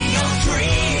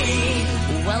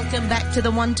Welcome back to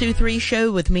the 123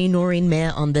 show with me, Noreen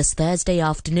Mayer, on this Thursday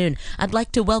afternoon. I'd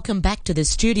like to welcome back to the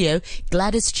studio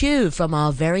Gladys Chiu from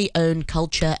our very own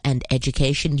Culture and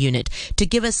Education Unit to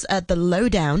give us the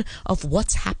lowdown of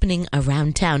what's happening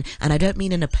around town. And I don't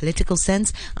mean in a political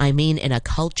sense, I mean in a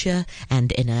culture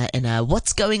and in a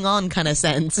what's going on kind of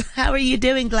sense. How are you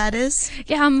doing, Gladys?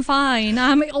 Yeah, I'm fine.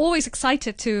 I'm always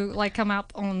excited to come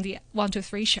up on the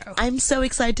 123 show. I'm so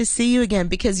excited to see you again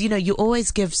because, you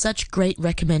always give such great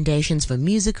recommendations for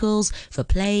musicals, for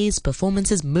plays,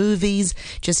 performances, movies,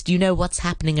 just what's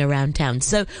happening around town.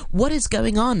 So what is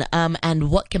going on and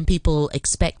what can people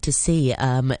expect to see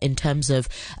in terms of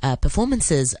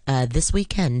performances this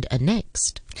weekend and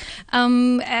next?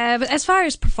 As far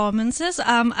as performances,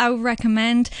 I would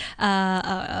recommend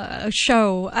a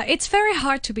show. It's very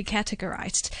hard to be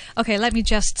categorized. Okay, let me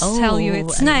just tell you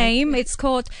its name. It's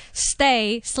called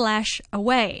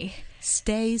Stay/Away.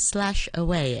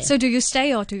 Stay/Away. So do you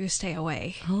stay or do you stay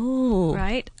away? Oh.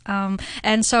 Right?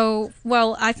 And so,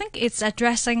 well, I think it's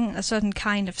addressing a certain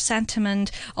kind of sentiment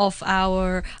of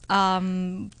our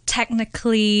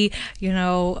technical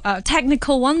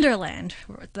wonderland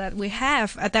that we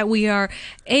have, that we are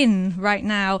in right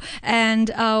now. And,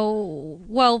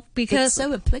 because it's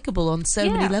so applicable on so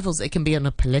many levels. It can be on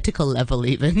a political level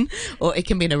even, or it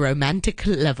can be on a romantic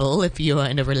level. If you are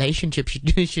in a relationship,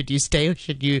 should you stay or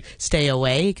should you stay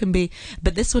away? It can be,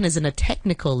 but this one is on a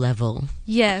technical level.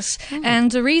 Yes,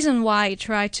 and the reason why I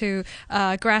try to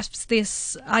grasp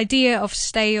this idea of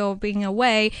stay or being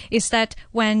away is that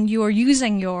when you are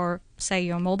using your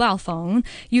mobile phone,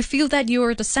 you feel that you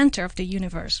are the center of the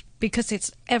universe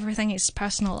because everything is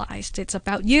personalized. It's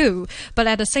about you. But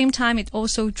at the same time, it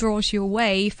also draws you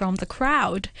away from the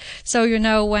crowd. So,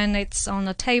 when it's on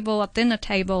a dinner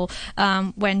table,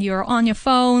 when you're on your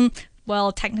phone,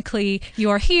 well, technically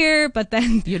you're here, but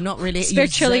then you're not really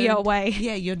spiritually you're away.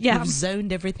 Yeah, you've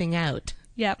zoned everything out.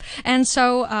 Yep. And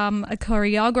so a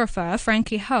choreographer,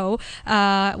 Frankie Ho,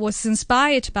 was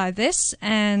inspired by this.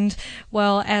 And,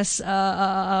 well, as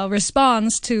a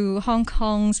response to Hong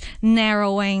Kong's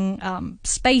narrowing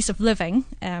space of living,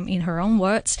 in her own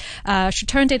words, she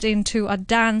turned it into a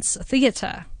dance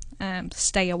theater.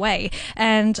 Stay away.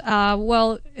 And,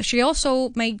 she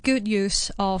also made good use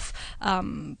of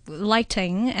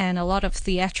lighting and a lot of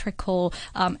theatrical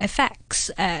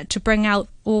effects to bring out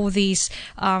all these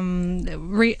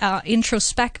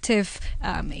introspective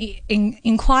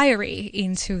inquiry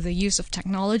into the use of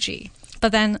technology.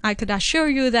 But then I could assure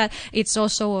you that it's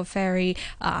also a very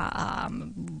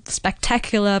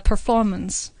spectacular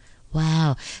performance.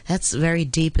 Wow, that's very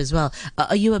deep as well.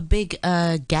 Are you a big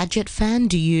gadget fan?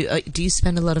 Do you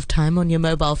spend a lot of time on your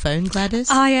mobile phone, Gladys?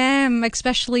 I am,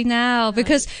 especially now,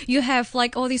 because you have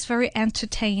all these very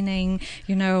entertaining,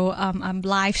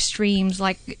 live streams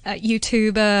like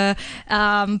YouTuber,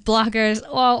 bloggers,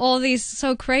 all these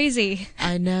so crazy.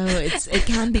 I know it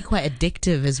can be quite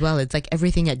addictive as well. It's like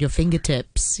everything at your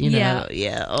fingertips,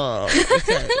 Yeah. Oh.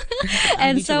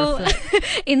 And so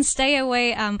in Stay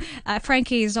Away,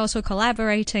 Frankie is also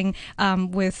collaborating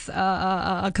with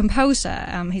a composer.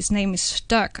 His name is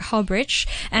Dirk Hobridge,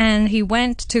 and he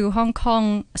went to Hong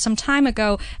Kong some time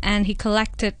ago and he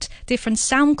collected different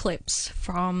sound clips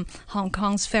from Hong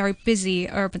Kong's very busy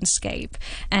urbanscape.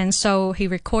 And so he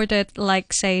recorded,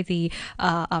 say, the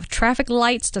traffic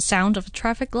lights, the sound of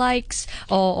traffic lights,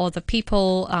 or the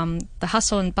people, the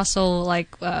hustle and bustle,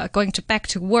 going back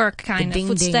to work kind of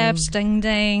footsteps, ding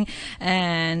ding,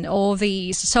 and all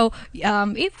these. So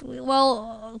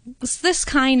this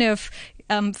kind of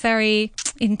very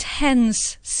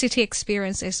intense city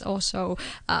experience is also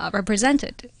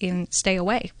represented in Stay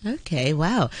Away. Okay,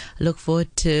 wow. I look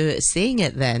forward to seeing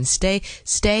it then. Stay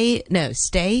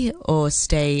or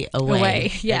stay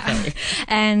away. Yeah. Okay.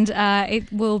 And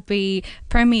it will be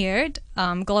premiered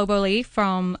globally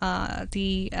from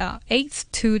the 8th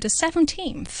to the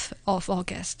 17th of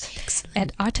August. Excellent.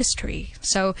 At Artistry.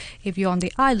 So if you're on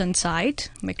the island side,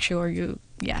 make sure you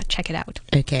check it out.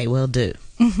 Okay, will do.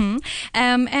 Mm-hmm.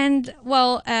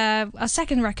 A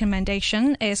second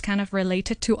recommendation is kind of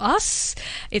related to us.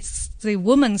 It's the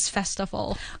Women's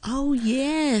Festival. Oh,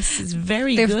 yes. It's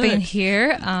very good. They've been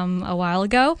here a while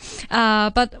ago.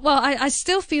 But I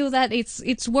still feel that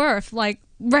it's worth,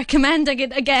 recommending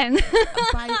it again.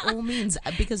 By all means,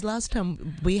 because last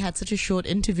time we had such a short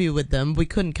interview with them, we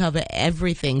couldn't cover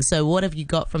everything. So what have you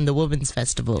got from the Women's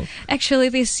Festival? Actually,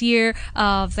 this year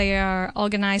they are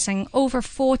organizing over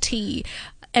 40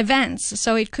 events.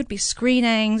 So it could be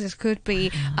screenings, it could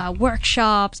be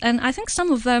workshops, and I think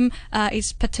some of them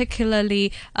is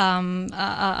particularly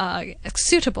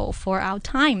suitable for our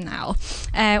time now.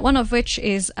 One of which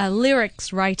is a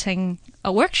lyrics writing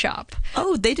a workshop.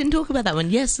 Oh, they didn't talk about that one.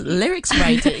 Yes, lyrics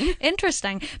writing.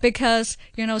 Interesting, because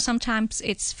sometimes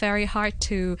it's very hard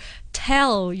to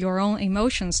tell your own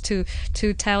emotions, to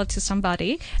tell to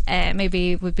somebody.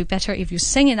 Maybe it would be better if you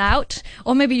sing it out,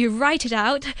 or maybe you write it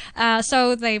out.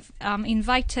 So they've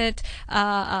invited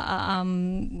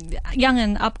young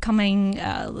and upcoming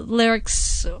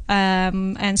lyrics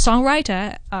and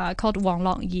songwriter called Wang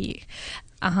Longyi.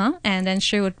 And then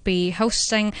she would be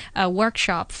hosting a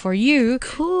workshop for you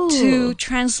to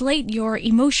translate your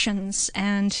emotions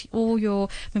and all your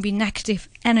maybe negative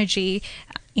energy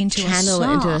into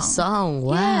a song.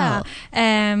 Wow.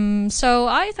 Yeah. So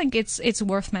I think it's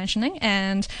worth mentioning.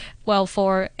 And well,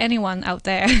 for anyone out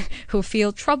there who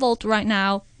feel troubled right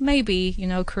now, maybe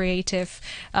creative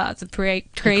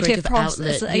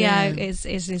process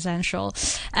is essential.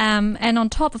 And on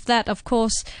top of that, of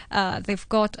course, they've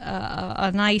got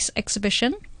a nice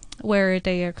exhibition where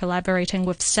they are collaborating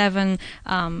with 7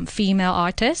 female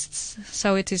artists.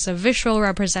 So it is a visual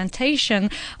representation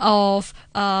of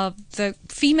the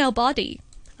female body.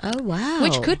 Oh, wow.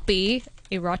 Which could be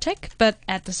erotic, but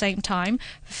at the same time,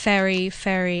 very,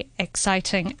 very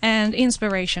exciting and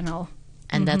inspirational.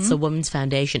 And that's the Women's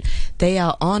Foundation. They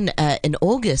are on in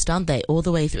August, aren't they? All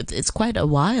the way through. It's quite a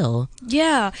while.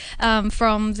 Yeah,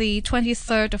 from the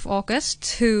 23rd of August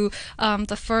to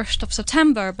the 1st of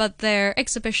September. But their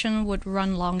exhibition would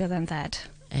run longer than that.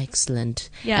 Excellent.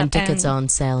 Yeah, and tickets are on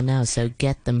sale now, so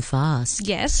get them fast.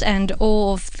 Yes, and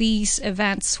all of these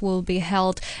events will be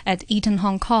held at Eton,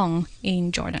 Hong Kong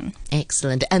in Jordan.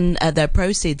 Excellent. And their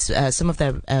proceeds, some of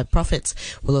their profits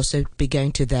will also be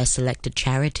going to their selected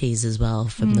charities as well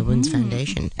from the Women's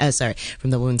Foundation.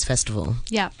 From the Women's Festival.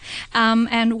 Yeah.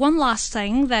 And one last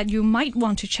thing that you might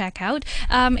want to check out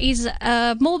is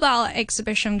a mobile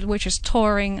exhibition which is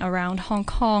touring around Hong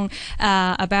Kong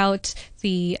about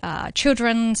the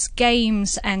children's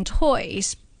games and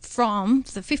toys from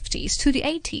the 50s to the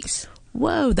 80s.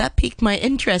 Whoa, that piqued my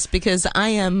interest because I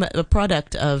am a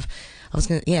product of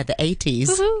the 80s.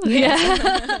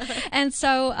 Yeah. And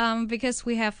so because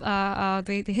we have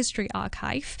the History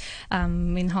Archive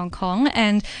in Hong Kong,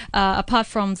 and apart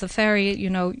from the very,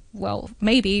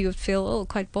 maybe you'd feel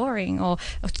quite boring or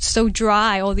so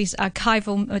dry, all these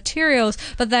archival materials,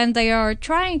 but then they are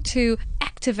trying to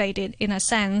activate it in a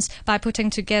sense by putting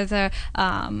together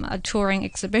a touring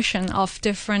exhibition of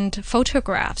different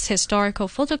photographs, historical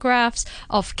photographs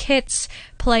of kids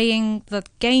playing the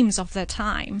games of their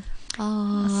time.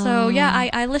 Oh. So yeah,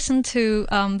 I listened to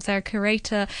their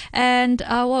curator, and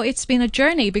it's been a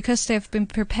journey because they've been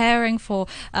preparing for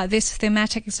this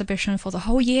thematic exhibition for the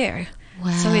whole year.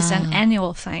 Wow. So it's an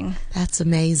annual thing. That's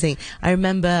amazing. I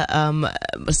remember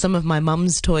some of my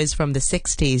mum's toys from the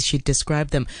 60s. She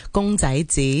described them 公仔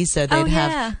紙. So they'd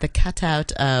have the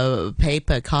cutout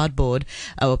cardboard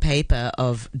or paper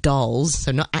of dolls.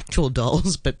 So not actual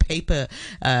dolls, but paper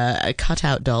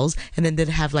cutout dolls. And then they'd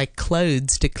have like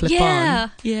clothes to clip on.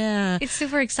 Yeah. It's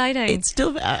super exciting. It's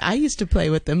still, I used to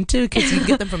play with them too because you can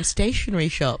get them from stationery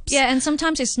shops. Yeah, and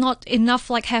sometimes it's not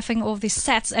enough like having all these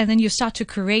sets and then you start to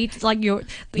create like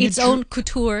its own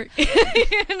couture,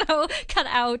 cut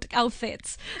out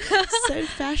outfits. So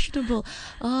fashionable.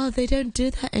 Oh, they don't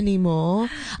do that anymore.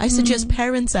 I suggest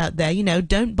parents out there,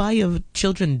 don't buy your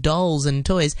children dolls and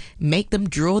toys. Make them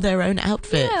draw their own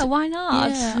outfit. Yeah, why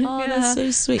not? Yeah. Oh, that's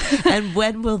so sweet. And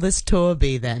when will this tour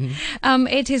be then?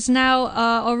 It is now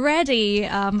already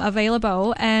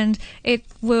available, and it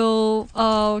will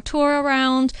tour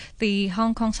around the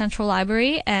Hong Kong Central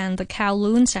Library and the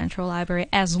Kowloon Central Library,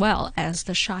 as well as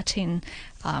the Sha Tin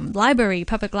library,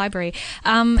 public library.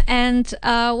 One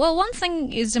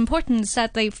thing is important is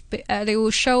that they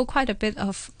will show quite a bit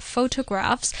of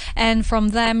photographs, and from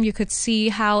them you could see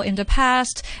how in the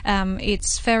past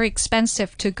it's very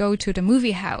expensive to go to the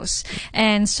movie house,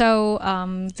 and so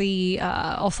the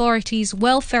authorities'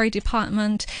 welfare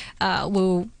department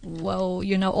will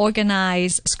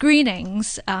organize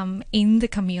screenings in the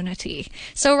community.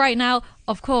 So right now,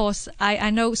 of course, I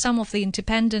know some of the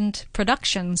independent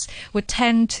productions would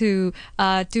tend to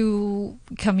do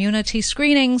community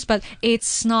screenings, but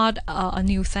it's not a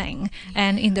new thing.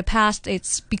 And in the past,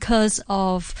 it's because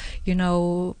of,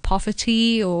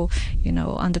 poverty or,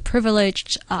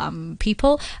 underprivileged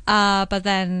people. But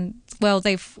then,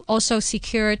 they've also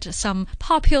secured some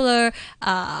popular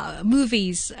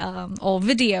movies or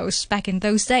videos back in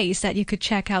those days that you could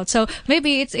check out. So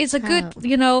maybe it's a good,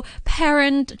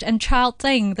 parent and child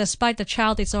thing, despite the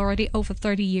child is already over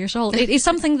 30 years old. It is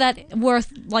something that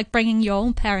worth like bringing your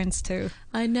own parents to.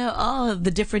 I know. Oh, the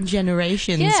different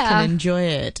generations Yeah. can enjoy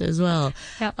it as well.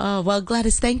 Yep. Oh, well,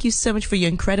 Gladys, thank you so much for your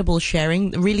incredible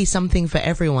sharing. Really something for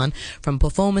everyone, from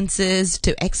performances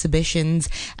to exhibitions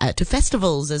to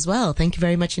festivals as well. Thank you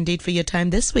very much indeed for your time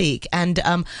this week. And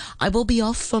I will be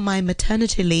off for my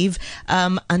maternity leave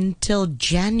until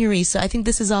January. So I think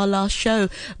this is our last show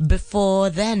before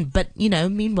then. But, you know,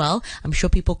 meanwhile, I'm sure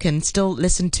people can still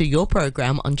listen to your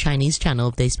program on Chinese channel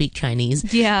if they speak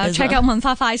Chinese. Yeah, as check well. out 文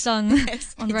化快讯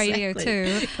Yes, on radio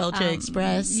exactly. too. Culture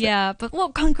Express. Yeah, but well,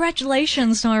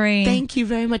 congratulations, Noreen. Thank you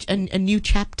very much. A new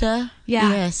chapter. Yeah.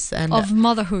 Yes. And of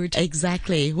motherhood.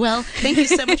 exactly. Well, thank you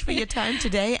so much for your time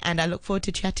today, and I look forward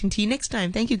to chatting to you next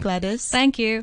time. Thank you, Gladys. Thank you.